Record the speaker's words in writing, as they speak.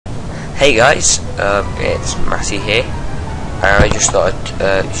Hey guys, it's Matty here, and I just thought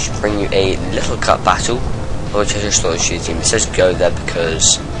I'd bring you a little cut battle, which I just thought I'd shoot team. It says go there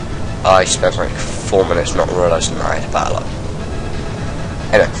because I spent like 4 minutes not realising that I had a battle up.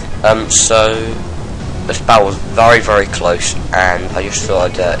 Anyway, so this battle was very close, and I just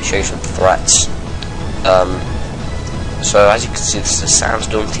thought I'd show you some threats. So as you can see, this is a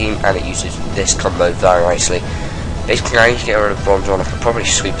Sandstorm team, and it uses this combo very nicely. Basically, I need to get rid of Bronzor. I can probably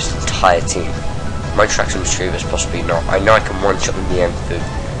sweep this entire team. My tracks and retrievers, possibly not. I know I can one-shot them in the end, but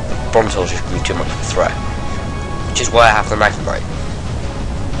Bronzor is just going to be too much of a threat. Which is why I have the Magnemite.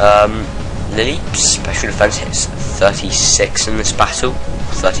 Lily's special defense hits 36 in this battle,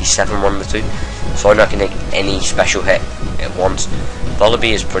 37 one of the two, so I know I can take any special hit at once.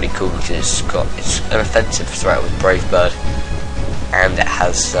 Volibee is pretty cool because it's an offensive threat with Brave Bird, and it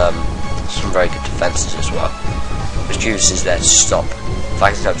has some very good defenses as well. Mischievous is there to stop. If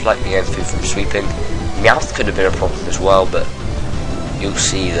I can touch lightning and food from sweeping, Meowth could have been a problem as well, but you'll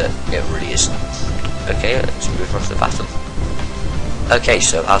see that it really isn't. Okay, let's move on to the battle. Okay,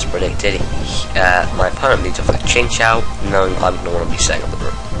 so as predicted, my opponent leads off with Chinchou, knowing I'm going to want to be setting up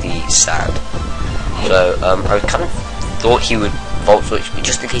the sand. So I kind of thought he would Volt Switch, but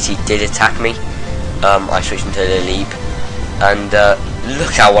just in case he did attack me, I switched into the Leap, and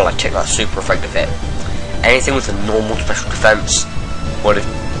look how well I took that super effective hit. Anything with a normal special defense would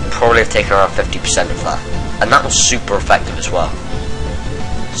have probably taken around 50% of that, and that was super effective as well.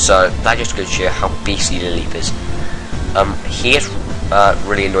 So that just goes to show how beastly the Leap is. He is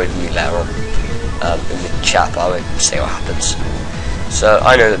really annoyed with me later on in the chat, but I won't say what happens. So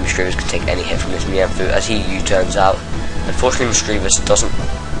I know that Mischievous can take any hit from this Mienfoo as he U-turns out. Unfortunately, Mischievous doesn't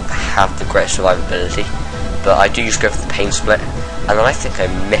have the great survivability, but I do just go for the Pain Split, and then I think I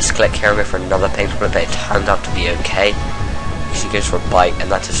misclick here and go for another Pain Split, but it turned out to be okay because he goes for a Bite,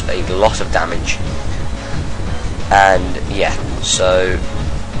 and that does a lot of damage. And yeah, so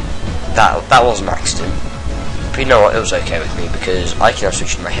that was an accident, but you know what, it was okay with me because I can now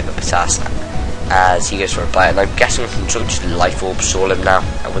switch to my Hippopotas as he goes for a Bite, and I'm guessing we can sort of just Life Orb Soul him now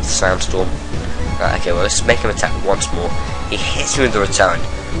with the Sandstorm. Okay, well, let's make him attack once more. He hits me with the Return,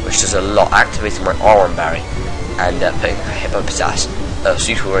 which does a lot, activating my Aura Berry and putting a Hippopotas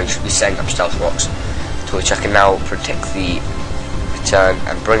suitable range to be setting up Stealth Rocks, to which I can now predict the Return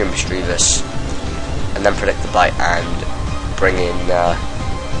and bring in Mischievous, and then predict the Bite and bring in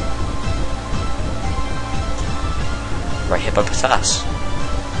my Hippopotas.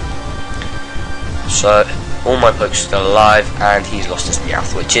 So all my Pokes are still alive, and he's lost his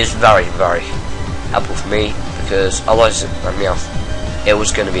Meowth, which is very helpful for me because otherwise my Meowth, it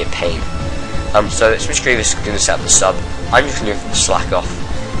was going to be a pain. So it's Mischievous going to set up the sub. I'm just going to go for the Slack Off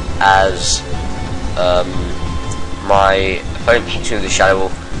as my opponent hits me with the Shadow Ball.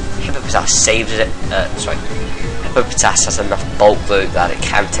 Hippopotas saves it. Hippopotas has enough bulk though that it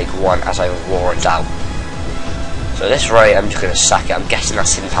can take one as I roar it out. So this rate, I'm just going to sack it. I'm guessing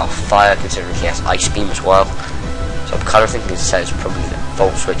that's Hidden Power Fire, considering he has Ice Beam as well. So I'm kind of thinking instead it's probably the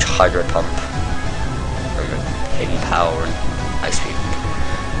Volt Switch, Hydro Pump, Hidden Power, and Ice Beam.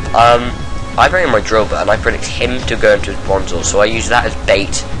 I bring in my Drillbur, and I predict him to go into his Bronzor, so I use that as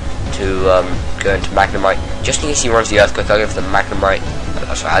bait to go into Magnemite. Just in case he runs the Earthquake, I'll go for the Magnemite.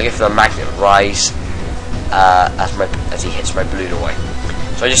 I'll go for the Magnet Rise as he hits my Balloon away.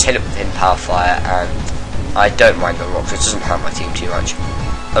 So I just hit it with Hidden Power Fire, and I don't mind the rocks. It doesn't hurt my team too much.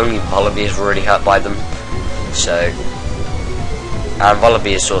 Only Volibee is really hurt by them. So, and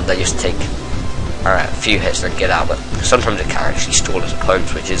Volibee is sort of, they just take a few hits and then get out, but sometimes it can actually stall his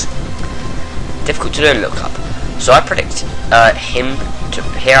opponents, which is difficult to do in Little Cup. So I predict him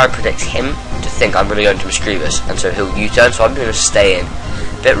to think I'm going to go into Mischievous, and so he'll U-turn, so I'm going to stay in.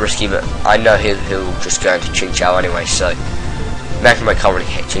 A bit risky, but I know he'll just go into Chinchou anyway, so Magnemite can't really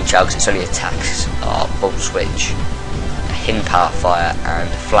hit Chinchou because its only attacks are Volt Switch, Hidden Power Fire, and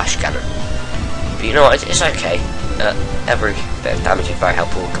Flash Cannon. But you know what, it's okay. Every bit of damage is very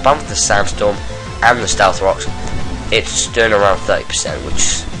helpful. Combined with the Sandstorm and the Stealth Rocks, it's doing around 30%,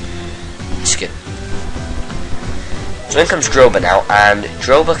 which is good. So in comes Drillbur now, and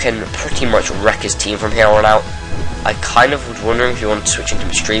Drillbur can pretty much wreck his team from here on out. I kind of was wondering if he wanted to switch into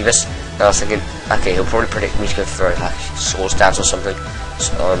Mischievous, and I was thinking, okay, he'll probably predict me to go for a Swords Dance or something,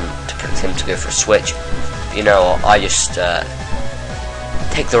 to predict him to go for a switch. But you know what, I just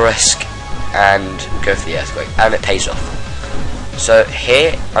take the risk and go for the Earthquake, and it pays off. So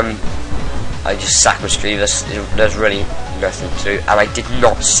here, I just sack Mischievous. There's really nothing to do, and I did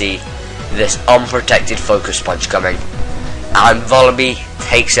not see this unprotected Focus Punch coming, and Volibee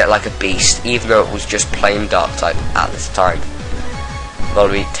takes it like a beast, even though it was just plain Dark type at this time.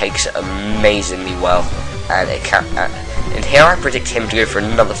 Volby takes it amazingly well, and it can. And here I predict him to go for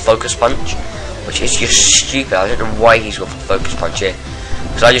another focus punch, which is just stupid. I don't know why he's got for focus punch here,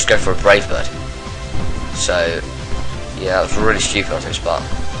 because I just go for a Brave Bird. So yeah, that was really stupid on his part.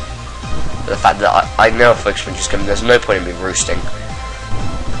 But the fact that I know a focus punch is coming, there's no point in me roosting.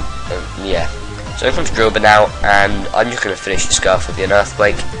 Yeah. So here comes Drillbur now, and I'm just going to finish the Scarf with an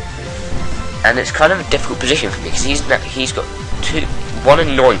Earthquake. And it's kind of a difficult position for me, because he's got one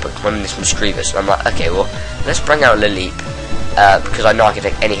annoying Pokemon in this Misdreavus, and I'm like, okay, well, let's bring out Lileep, because I know I can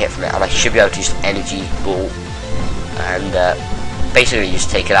take any hit from it, and I should be able to use Energy Ball, and basically just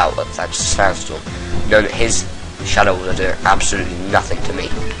take it out thanks to Sandstorm, knowing that his Shadow Balls are doing absolutely nothing to me.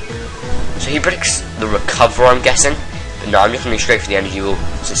 So he predicts the Recover, I'm guessing, but no, I'm just going to go straight for the Energy Ball,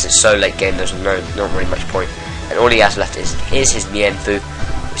 since it's so late game, there's not really much point, and all he has left is his Mienfoo,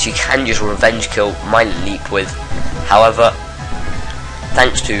 which he can just revenge kill my Leap with. However,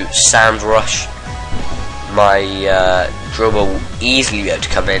 thanks to Sand Rush, my Drillbur will easily be able to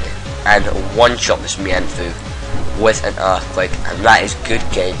come in and one-shot this Mienfoo with an Earthquake, and that is good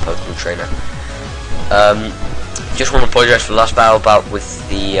game, Pokemon Trainer. Just want to apologise for the last battle bout with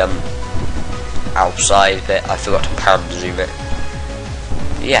the outside bit. I forgot to pound zoom it.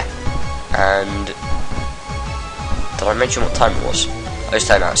 Yeah, and did I mention what time it was? I was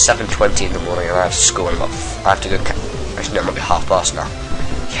telling you, it's 7:20 in the morning, and I have to school in about. I have to go. Actually, no, it might be 1:30 now.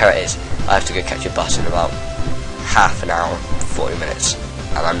 Here it is. I have to go catch a bus in about half an hour, 40 minutes,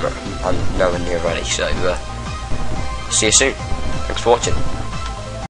 and I'm nowhere near ready. So, see you soon. Thanks for watching.